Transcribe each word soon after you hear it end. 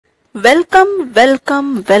Welcome,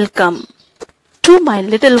 welcome, welcome to my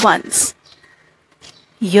little ones.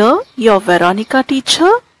 Here your Veronica teacher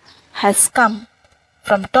has come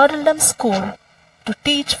from Toddledom School to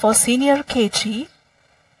teach for Senior KG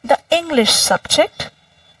the English subject,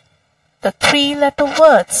 the three-letter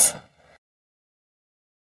words.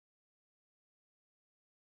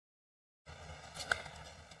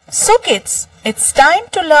 So kids, it's time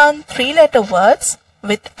to learn three-letter words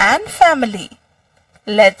with Ann family.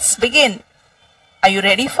 Let's begin. Are you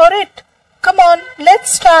ready for it? Come on,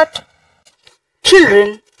 let's start.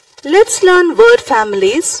 Children, let's learn word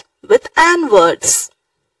families with Ann words.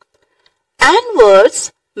 Ann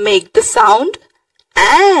words make the sound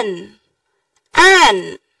An.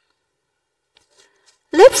 An.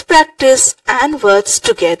 Let's practice Ann words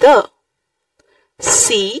together.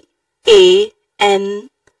 C-A-N,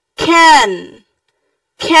 can,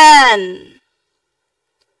 can.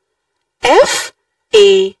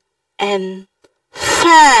 F-A-N,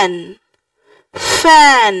 fan,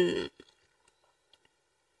 fan.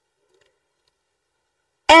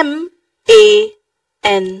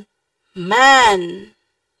 M-A-N, man,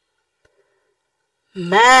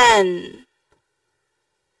 man.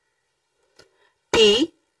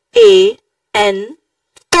 P-A-N,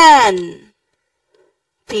 pan,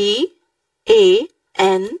 P-A-N,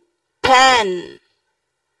 pan.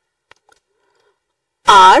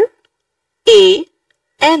 R-A-N,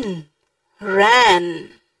 ran,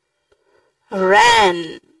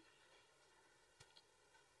 ran.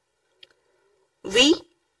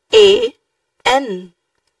 V-A-N,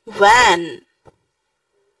 van,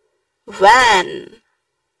 van.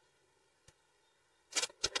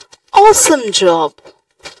 Awesome job!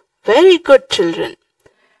 Very good, children.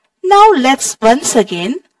 Now let's once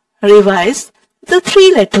again revise the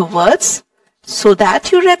three-letter words so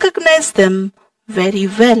that you recognize them very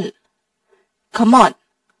well. Come on,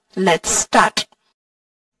 let's start.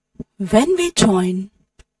 When we join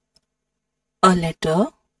a letter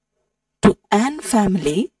to Ann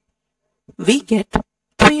family, we get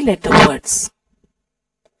three-letter words.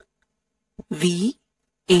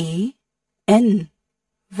 V-A-N,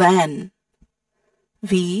 van,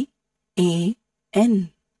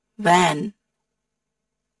 V-A-N, van.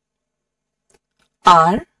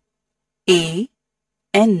 R-A-N,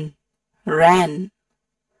 ran,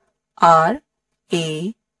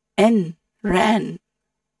 R-A-N, ran.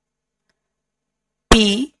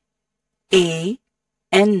 P-A-N,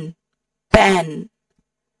 pan,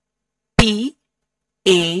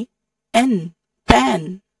 P-A-N,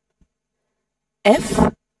 pan.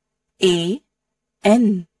 F-A-N,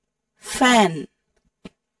 fan,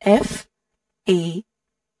 F-A-N,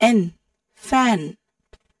 fan.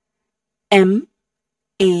 M-A-N,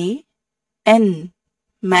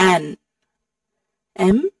 man,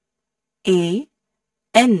 M-A-N,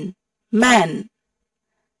 man.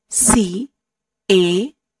 C-A-N,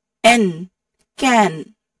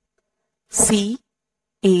 can, C-A-N,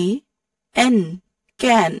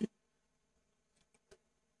 can.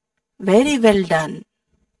 Very well done.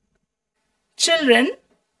 Children,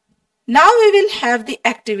 now we will have the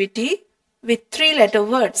activity with three-letter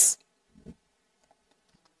words.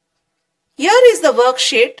 Here is the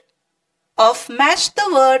worksheet of match the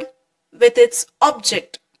word with its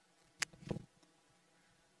object.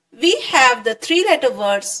 We have the three-letter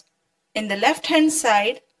words in the left-hand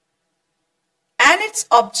side and its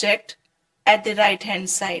object at the right-hand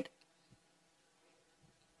side.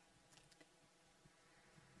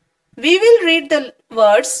 We will read the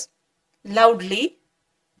words loudly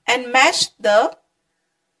and match the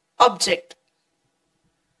object.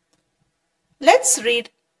 Let's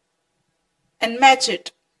read and match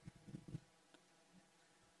it.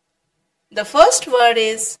 The first word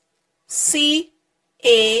is C-A-N,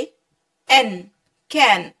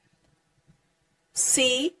 can.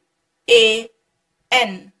 C-A-N,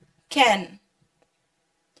 can.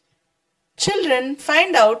 Children,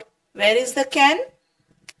 find out where is the can?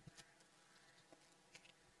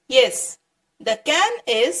 Yes, the can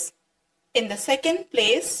is in the second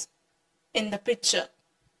place in the picture.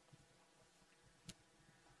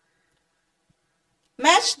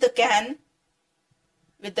 Match the can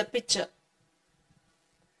with the picture.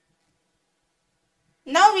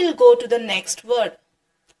 Now we'll go to the next word.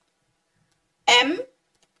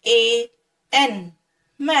 M-A-N,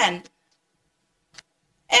 man.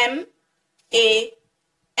 M-A-N,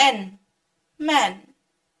 man.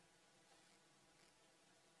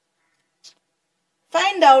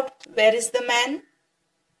 Find out where is the man?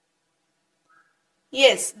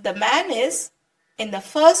 Yes, the man is in the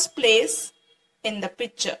first place in the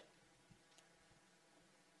picture.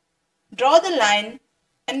 Draw the line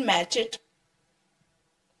and match it.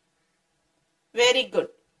 Very good.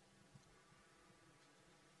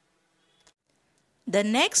 The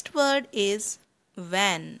next word is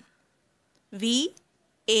van.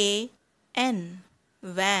 V-A-N.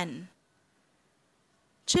 Van.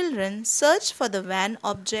 Children, search for the van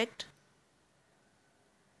object.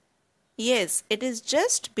 Yes, it is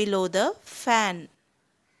just below the fan.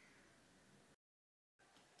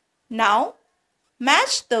 Now,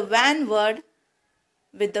 match the van word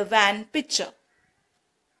with the van picture.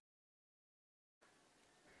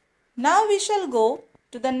 Now we shall go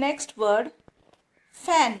to the next word,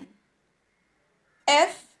 fan.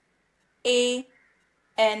 F-A-N.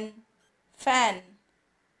 Fan.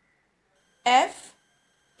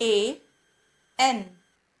 F-A-N.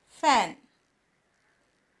 Fan.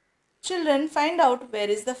 Children, find out where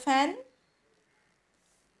is the fan.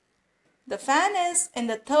 The fan is in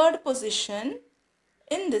the third position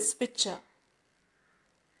in this picture.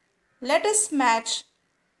 Let us match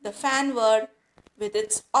the fan word with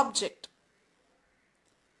its object.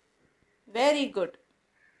 Very good.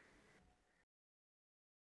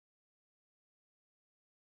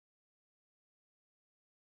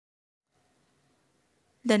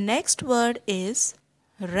 The next word is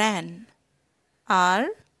ran.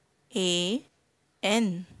 R-A-N.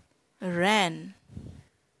 Ran.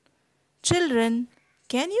 Children,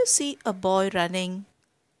 can you see a boy running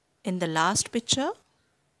in the last picture?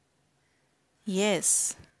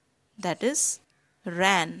 Yes, that is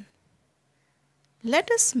ran.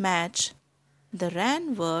 Let us match the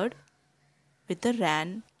ran word with the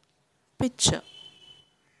ran picture.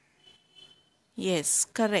 Yes,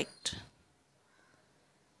 correct.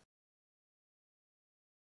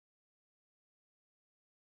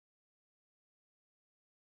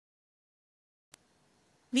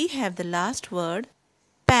 We have the last word,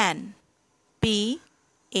 pan. P-A-N.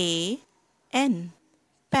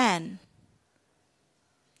 Pan.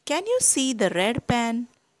 Can you see the red pan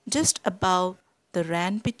just above the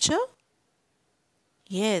ran picture?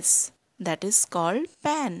 Yes, that is called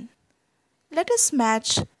pan. Let us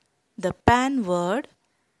match the pan word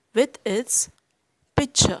with its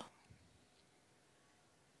picture.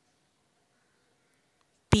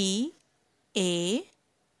 P-A-N.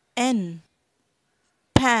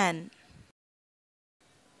 Pan.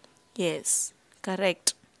 Yes,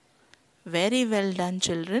 correct. Very well done,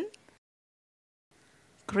 children.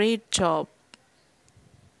 Great job.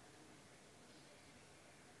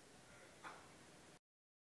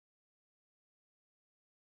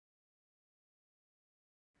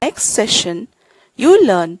 Next session, you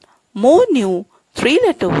learn more new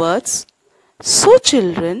three-letter words. So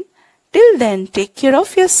children, till then take care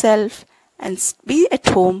of yourself and be at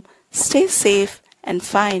home. Stay safe and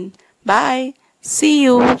fine. Bye. See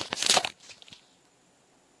you.